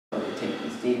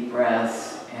deep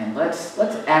breaths, and let's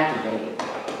activate.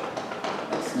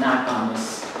 Let's knock on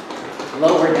this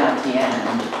lower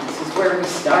dantian. This is where we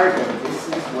started. This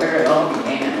is where it all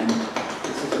began.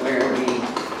 This is where we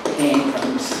came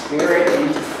from spirit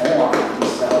into form.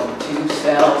 So 2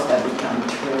 cells have become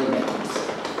trillions.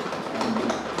 And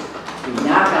we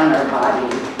knock on our body.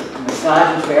 The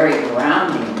massage is very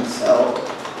grounding, so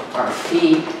our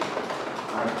feet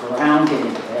are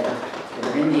grounded.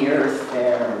 They're in the earth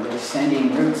there. They're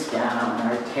sending roots down.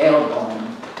 Our tailbone,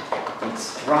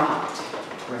 it's dropped.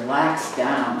 Relax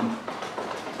down.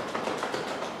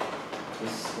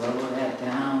 Just slow that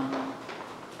down.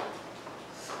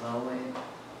 Slow it.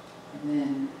 And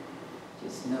then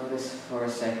just notice for a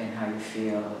second how you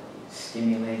feel. You've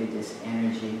stimulated this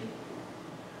energy.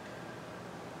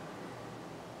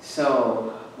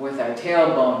 So with our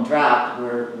tailbone dropped,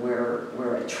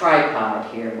 we're a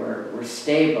tripod here. We're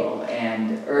stable,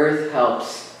 and earth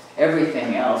helps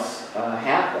everything else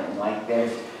happen. Like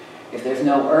if there's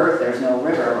no earth, there's no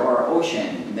river or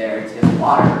ocean. There's just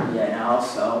water, you know.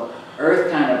 So earth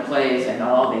kind of plays in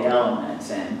all the elements,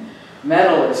 and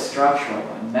metal is structural,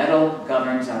 and metal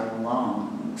governs our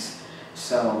lungs.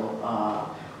 So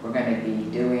we're going to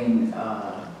be doing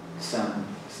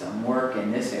some work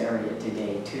in this area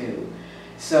today too.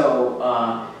 So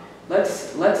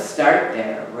let's start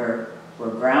there. We're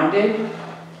grounded,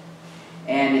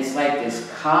 and it's like this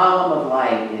column of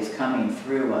light is coming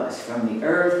through us from the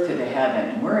earth to the heaven,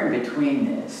 and we're in between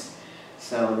this.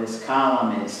 So this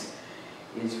column is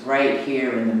right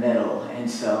here in the middle, and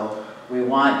so we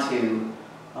want to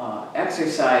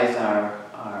exercise our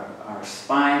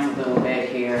spines a little bit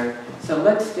here. So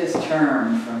let's just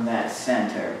turn from that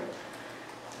center.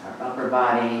 Our upper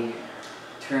body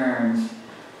turns,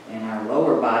 and our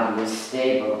lower body is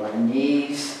stable. Our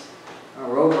knees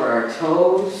are over our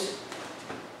toes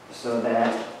so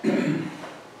that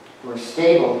we're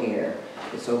stable here.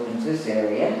 This opens this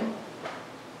area.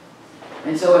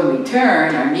 And so when we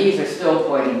turn, our knees are still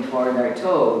pointing toward our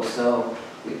toes, so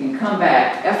we can come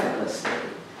back effortlessly.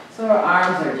 So our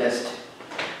arms are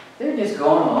they're just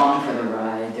going along for the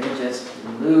ride. They're just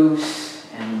loose,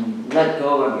 and you let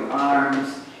go of your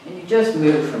arms, and you just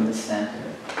move from the center.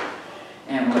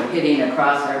 And we're hitting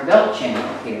across our belt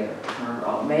channel here. We're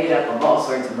all made up of all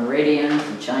sorts of meridians.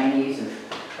 The Chinese have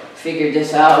figured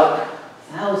this out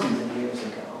thousands of years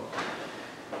ago.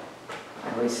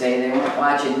 I always say they weren't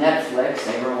watching Netflix,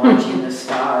 they were watching the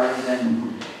stars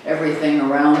and everything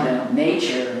around them,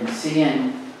 nature, and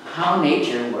seeing how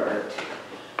nature worked.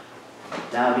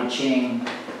 Tao Te Ching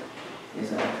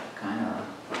is a kind of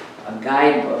a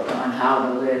guidebook on how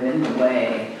to live in the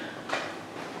way.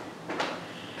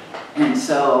 And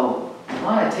so we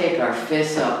want to take our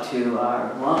fists up to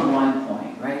our lung 1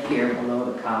 point, right here below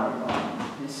the collarbone.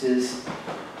 This is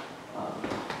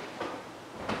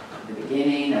the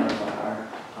beginning of our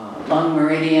lung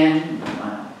meridian. We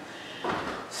want to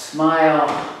smile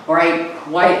bright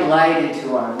white light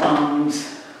into our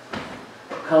lungs.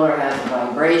 Color has a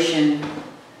vibration.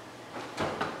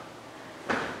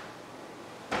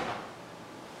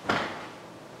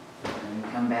 And we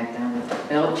come back down to the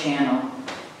belt channel.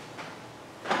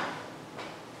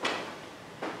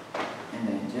 And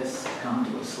then just come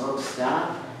to a slow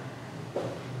stop.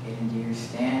 Get into your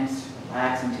stance,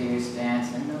 relax into your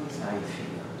stance, and notice how you feel.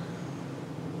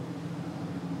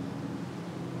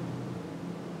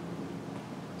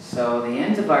 So the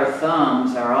ends of our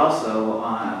thumbs are also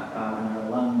on our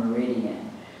lung meridian.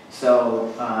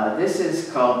 So this is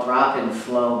called drop and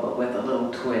flow, but with a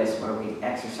little twist where we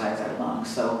exercise our lungs.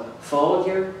 So fold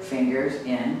your fingers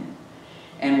in,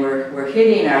 and we're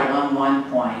hitting our lung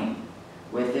 1 point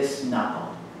with this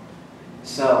knuckle.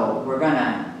 So we're going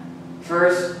to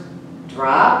first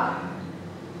drop,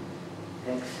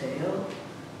 exhale,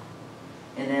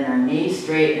 and then our knees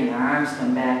straighten and our arms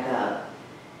come back up.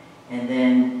 And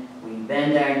then we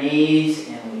bend our knees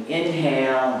and we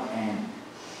inhale and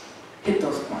hit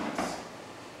those points.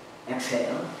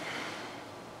 Exhale,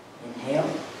 inhale.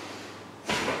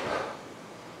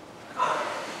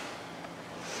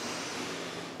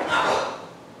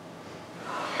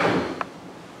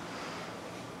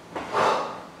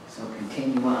 So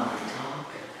continue on to talk.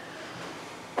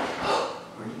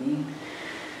 Breathing.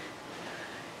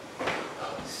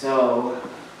 So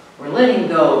we're letting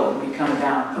go and we come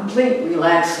down. Complete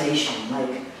relaxation,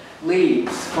 like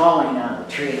leaves falling on a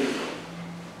tree.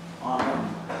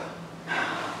 Autumn.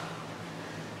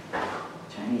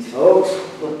 Chinese folks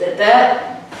looked at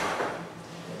that,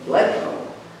 let go.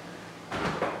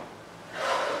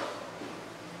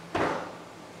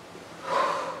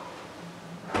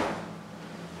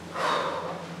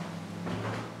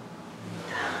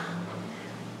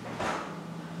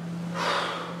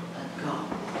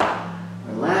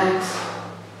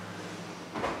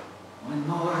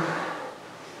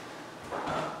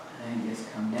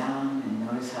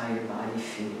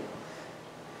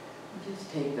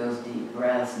 Just take those deep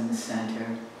breaths in the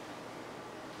center.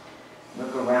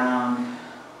 Look around.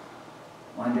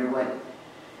 Wonder what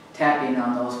tapping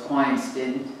on those points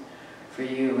did for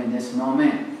you in this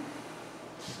moment.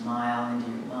 Smile into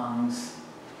your lungs.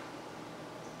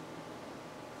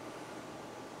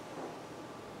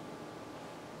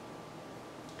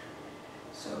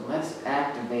 So let's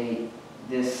activate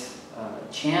this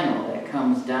channel that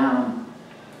comes down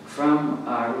from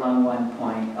our lung 1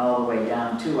 point all the way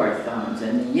down to our thumbs.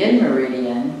 And the yin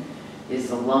meridian is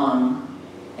the lung,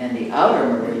 and the outer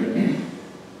meridian,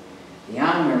 the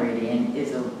yang meridian,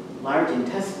 is the large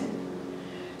intestine.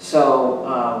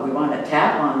 So we want to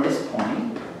tap on this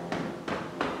point,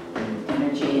 and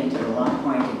energy into the lung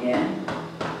point again,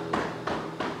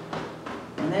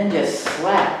 and then just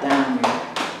slap down your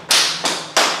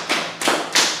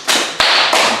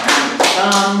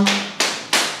thumb.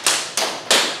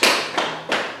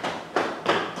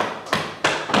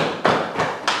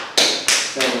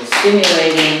 So we're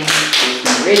stimulating this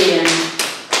meridian,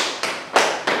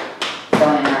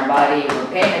 telling our body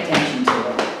we're paying attention to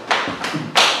it.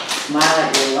 Smile at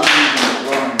your lungs and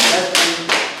the lower intestine.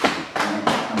 And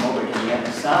come over to the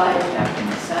other side, tap in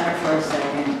the center for a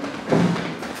second.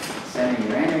 Center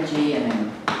your energy and then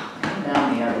come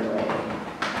down the other way.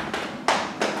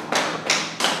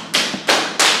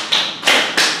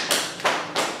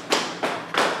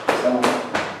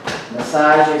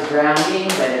 Massage is grounding,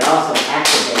 but it also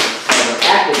activates. So we're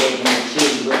activating the chi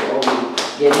before we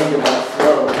get into what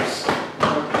flows.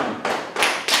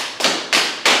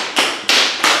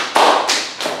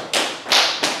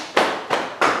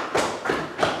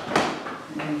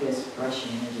 And just brush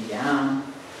your energy down.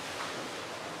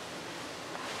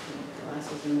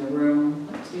 Glasses in the room.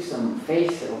 Let's do some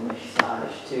facial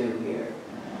massage too here.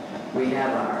 We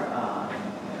have our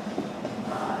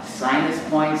sinus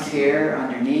points here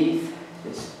underneath.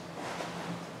 Just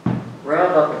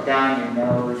rub up and down your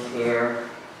nose here,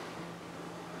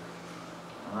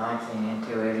 relaxing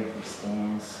into it in your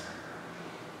stance.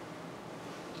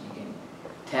 You can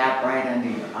tap right under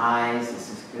your eyes. This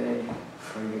is good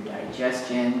for your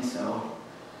digestion, so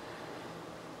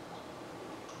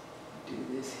do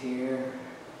this here.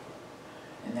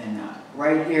 And then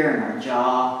right here in our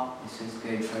jaw, this is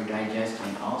good for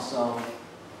digestion also.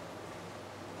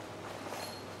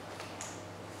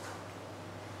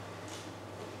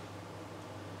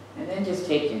 And then just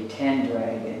take your 10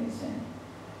 dragons and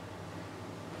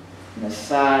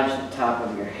massage the top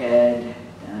of your head,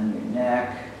 down your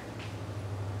neck.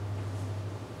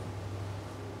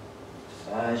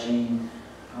 Massaging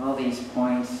all these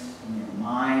points in your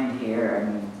mind here,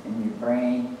 in your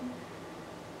brain.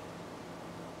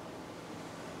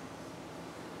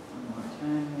 One more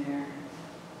time there.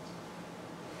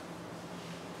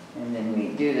 And then we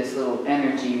do this little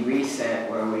energy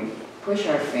reset where we push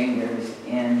our fingers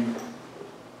in,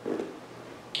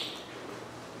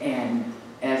 and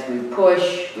as we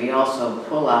push, we also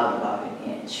pull out about an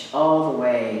inch, all the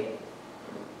way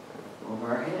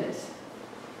over our heads.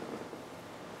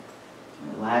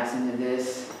 Relax into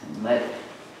this and let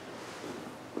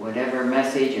whatever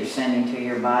message you're sending to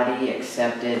your body,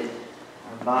 accept it.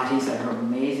 Our bodies are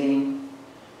amazing.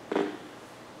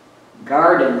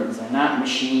 Gardens are not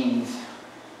machines.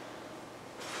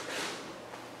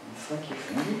 Flick your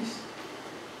fingers.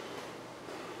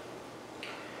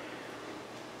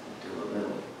 Do a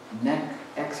little neck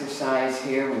exercise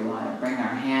here. We want to bring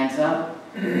our hands up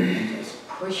and just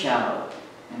push out.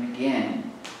 And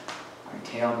again, our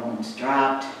tailbone's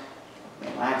dropped,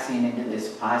 relaxing into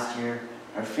this posture.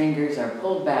 Our fingers are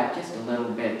pulled back just a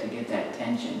little bit to get that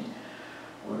tension.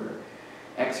 We're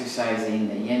exercising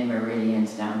the yin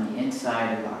meridians down the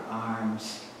inside of our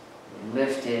arms. We're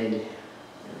lifted.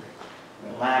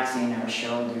 Relaxing our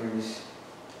shoulders,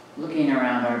 looking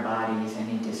around our bodies,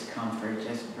 any discomfort,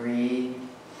 just breathe.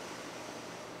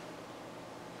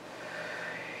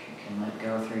 You can let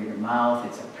go through your mouth.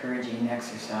 It's a purging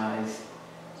exercise.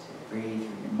 So breathe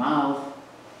through your mouth.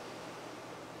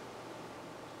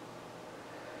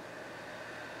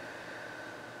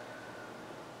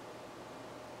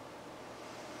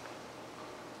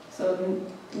 So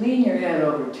lean your head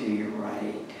over to your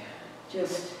right.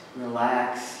 Just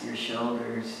relax your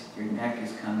shoulders. Your neck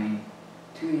is coming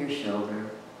to your shoulder.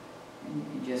 And you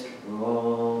can just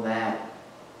roll that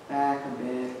back a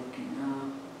bit, looking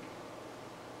up.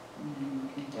 And then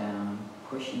looking down,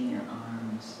 pushing your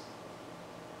arms.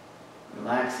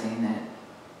 Relaxing that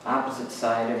opposite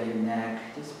side of your neck.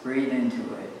 Just breathe into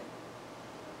it.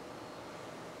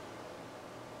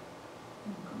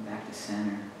 And come back to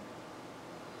center.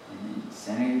 And then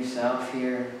center yourself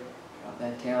here. Drop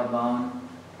that tailbone.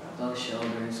 Drop those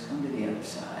shoulders. Come to the other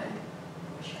side.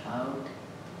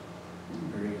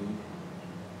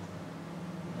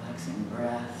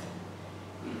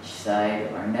 side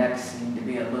of our neck seem to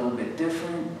be a little bit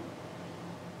different.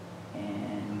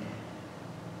 And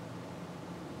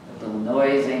the little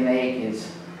noise they make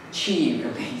is qi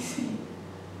releasing.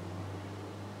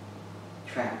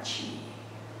 Trap qi.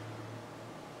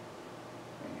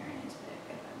 Bring your hands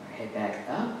back up, our head back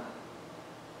up.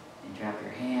 And drop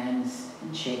your hands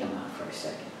and shake them out for a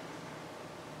second.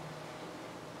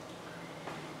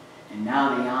 And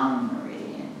now the yang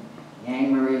meridian.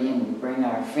 Yang meridian, we bring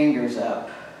our fingers up.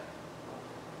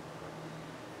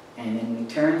 And then we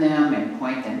turn them and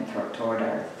point them toward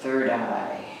our third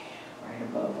eye, right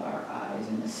above our eyes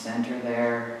in the center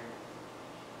there.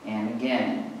 And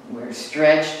again, we're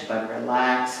stretched but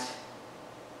relaxed,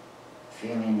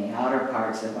 feeling the outer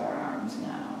parts of our arms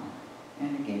now.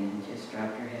 And again, just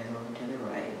drop your head over to the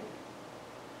right.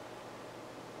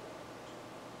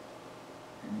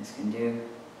 And this can do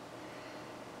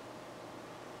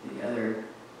the other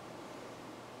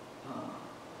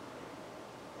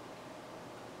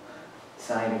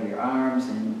side of your arms,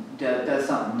 and does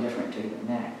something different to your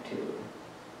neck too.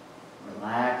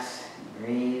 Relax and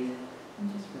breathe,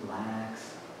 and just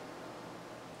relax.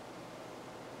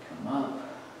 Come up,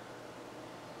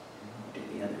 and go to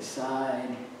the other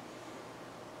side.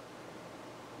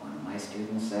 One of my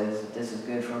students says that this is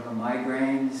good for her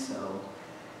migraines, so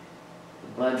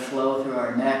the blood flow through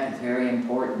our neck is very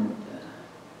important.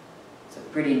 It's a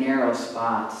pretty narrow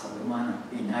spot, so we want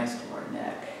to be nice to our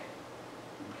neck.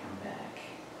 And come back.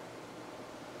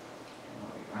 And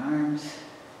lower your arms,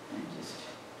 and just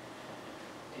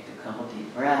take a couple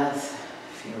deep breaths.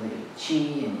 Feel the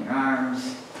chi in your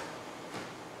arms.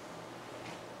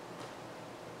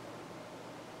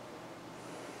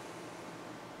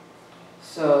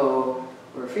 So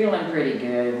we're feeling pretty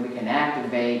good. We can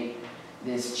activate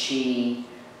this chi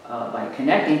by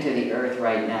connecting to the earth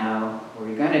right now.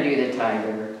 We're going to do the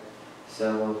tiger.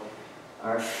 So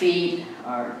our feet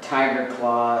are tiger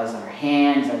claws, our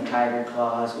hands are tiger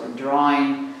claws. We're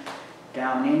drawing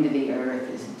down into the earth,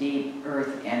 this deep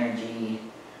earth energy.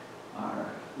 Our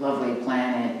lovely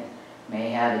planet may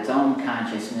have its own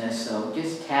consciousness, so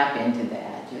just tap into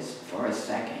that just for a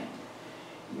second.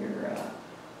 You're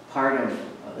part of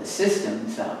the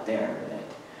systems out there that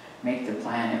make the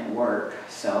planet work.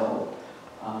 So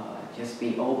just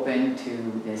be open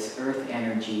to this earth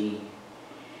energy,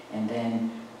 and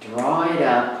then draw it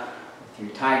up with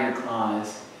your tiger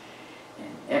claws and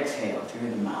exhale through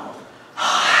the mouth.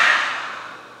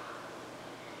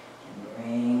 And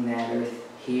bring that earth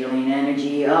healing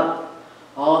energy up,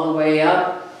 all the way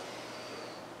up.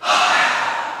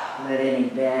 Let any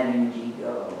bad energy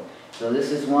go. So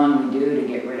this is one we do to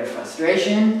get rid of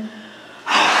frustration.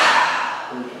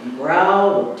 We can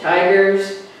growl with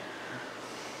tigers.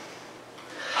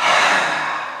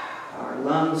 Our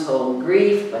lungs hold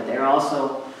grief, but they're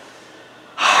also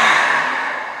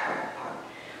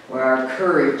where our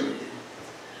courage is.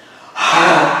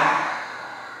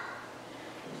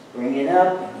 Just bring it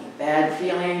up, any bad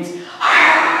feelings,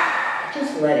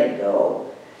 just let it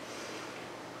go.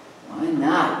 Why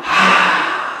not?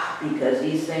 Because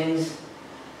these things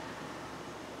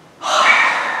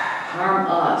harm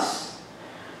us.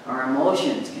 Our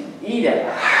emotions can eat at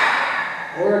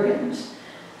our organs.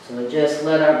 So just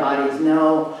let our bodies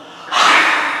know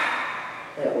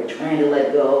that we're trying to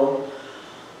let go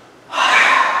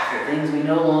of the things we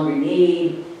no longer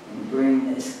need, and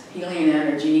bring this healing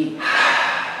energy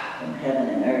from heaven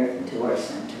and earth into our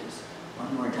centers.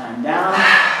 One more time down,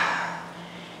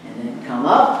 and then come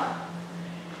up.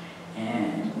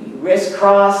 And we wrist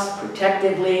cross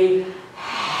protectively.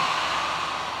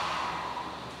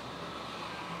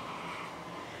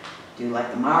 Do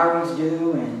like the Maoris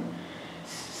do and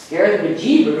scare the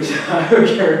bejeebers out of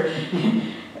your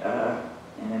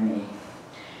enemy.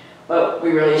 But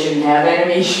we really shouldn't have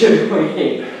enemies, should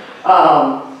we?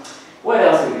 What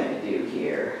else are we going to do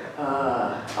here?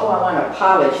 I want to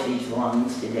polish these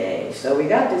lungs today. So we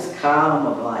got this column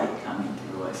of light coming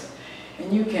through us.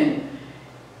 And you can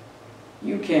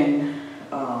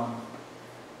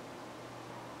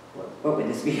what would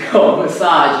this be called?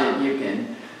 Massage it. You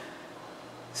can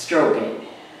stroke it.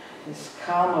 This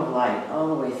column of light all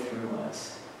the way through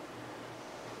us.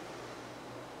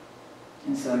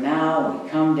 And so now we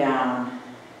come down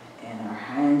and our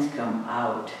hands come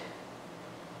out.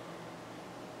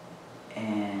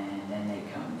 And then they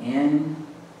come in.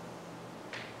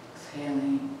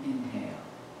 Exhaling, inhale.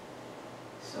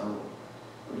 So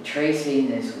we're tracing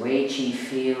this Wei Qi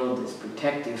field, this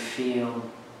protective field.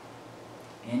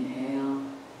 Inhale,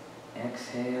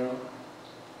 exhale,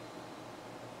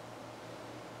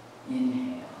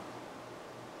 inhale.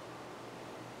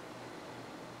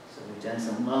 So we We've done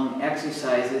some lung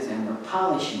exercises and we're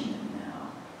polishing them now.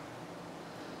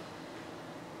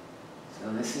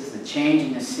 So this is the change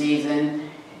in the season,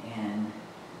 and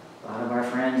a lot of our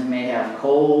friends may have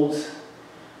colds.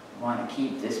 We want to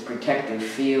keep this protective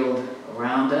field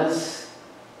around us.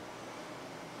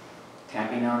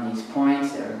 Tapping on these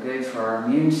points that are good for our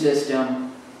immune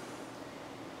system.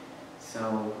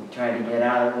 So we try to get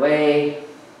out of the way,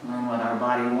 learn what our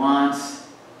body wants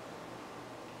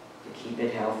to keep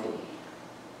it healthy.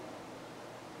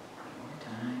 One more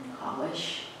time,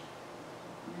 polish,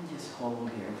 and just hold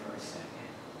here for a second.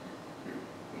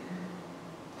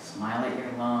 Smile at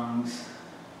your lungs.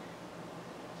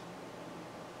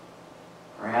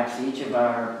 Perhaps each of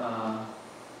our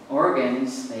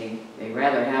organs, they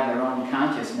rather have their own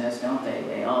consciousness, don't they?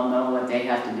 They all know what they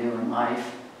have to do in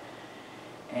life.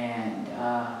 And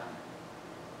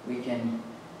we can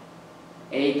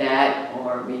aid that,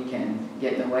 or we can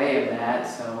get in the way of that.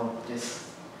 So just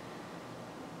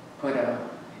put an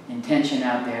intention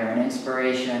out there, an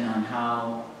inspiration on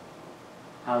how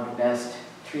to best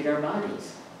treat our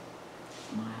bodies.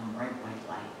 Smile, bright white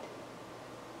light.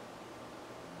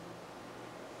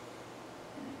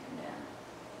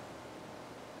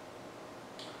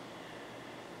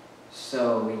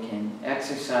 So we can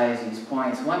exercise these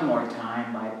points one more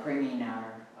time by bringing our